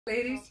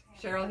Ladies,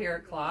 Cheryl here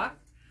at Cloth.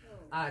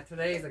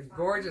 Today is a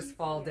gorgeous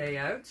fall day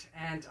out,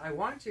 and I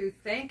want to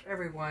thank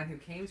everyone who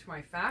came to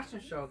my fashion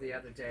show the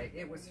other day.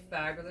 It was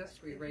fabulous.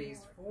 We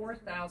raised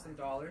 $4,000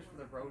 for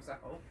the Rosa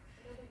Hope.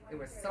 It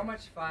was so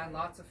much fun,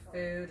 lots of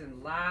food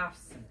and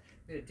laughs, and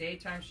we had a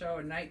daytime show,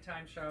 a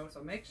nighttime show,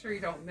 so make sure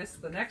you don't miss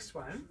the next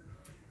one,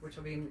 which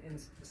will be in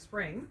the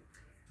spring.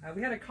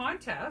 We had a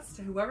contest.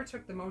 Whoever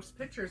took the most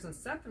pictures and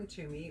sent them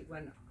to me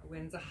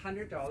wins a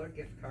 $100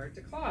 gift card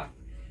to Cloth.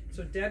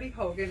 So Debbie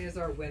Hogan is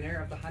our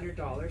winner of the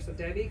 $100. So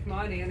Debbie, come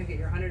on in and get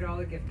your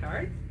 $100 gift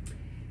card.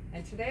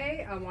 And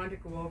today I want to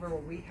go over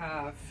what we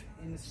have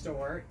in the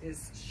store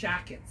is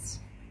Shackets.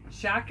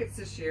 Shackets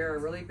this year are a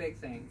really big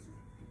thing.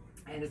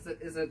 And is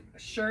it a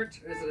shirt?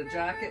 Is it a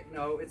jacket?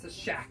 No, it's a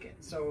shacket.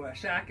 So a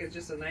shacket is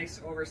just a nice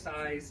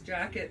oversized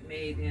jacket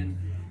made in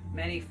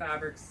many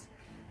fabrics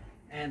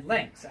and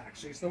lengths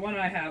actually. So the one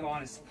I have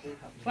on is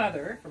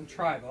pleather from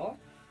Tribal.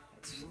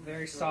 It's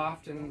very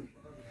soft and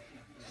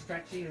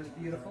stretchy and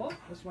beautiful.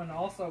 This one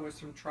also is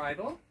from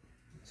Tribal.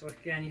 So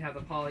again, you have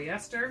the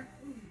polyester,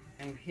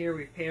 and here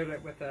we've paired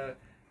it with a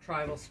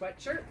Tribal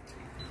sweatshirt.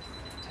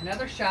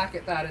 Another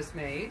shacket that is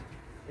made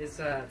is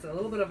it's a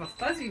little bit of a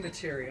fuzzy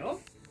material.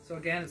 So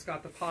again, it's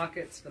got the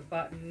pockets, the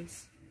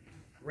buttons,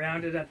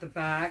 rounded at the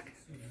back.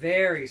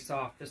 Very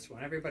soft, this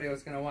one. Everybody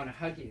was going to want to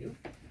hug you.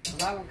 So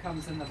that one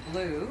comes in the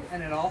blue,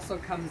 and it also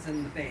comes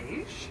in the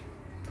beige.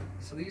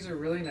 So these are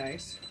really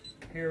nice.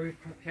 Here we've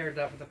paired it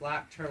up with a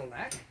black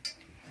turtleneck.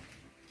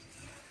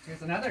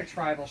 Here's another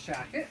Tribal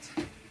shacket.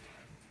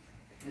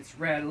 It's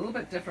red, a little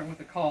bit different with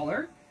the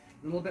collar,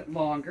 a little bit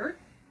longer.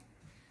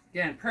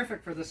 Again,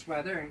 perfect for this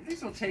weather, and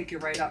these will take you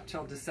right up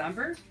till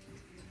December.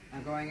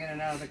 I'm going in and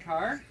out of the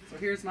car. So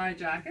here's my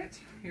jacket.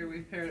 Here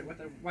we've paired it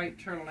with a white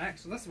turtleneck,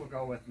 so this will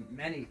go with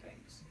many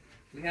things.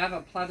 We have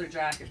a pleather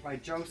jacket by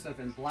Joseph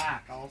in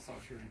black also,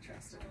 if you're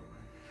interested.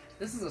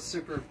 This is a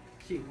super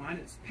cute one.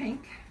 It's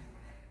pink.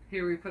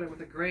 Here we put it with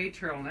a gray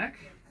turtleneck.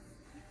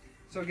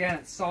 So again,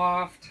 it's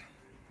soft.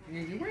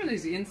 You can wear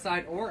these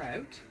inside or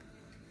out.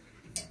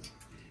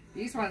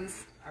 These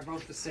ones are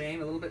both the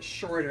same, a little bit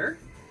shorter.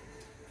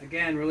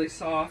 Again, really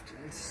soft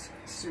and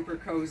super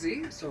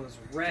cozy. So it's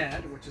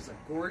red, which is a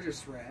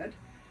gorgeous red,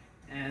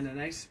 and a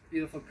nice,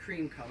 beautiful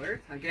cream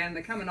color. Again,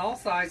 they come in all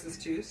sizes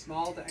too,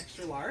 small to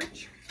extra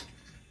large.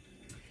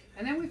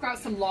 And then we've got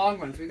some long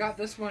ones. We got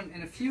this one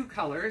in a few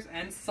colors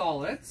and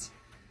solids.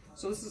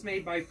 So this is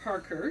made by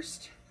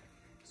Parkhurst.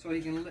 So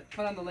you can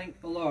put on the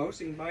link below,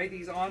 so you can buy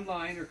these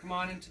online or come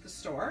on into the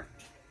store.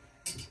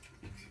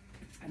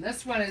 And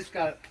this one has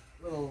got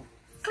a little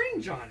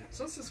fringe on it,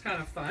 so this is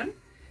kind of fun.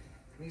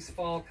 These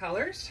fall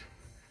colors.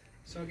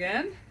 So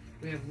again,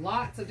 we have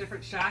lots of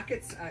different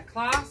shackets at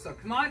Cloth, so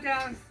come on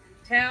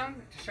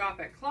downtown to shop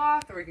at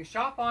Cloth, or you can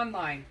shop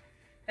online.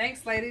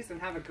 Thanks ladies,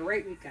 and have a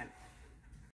great weekend.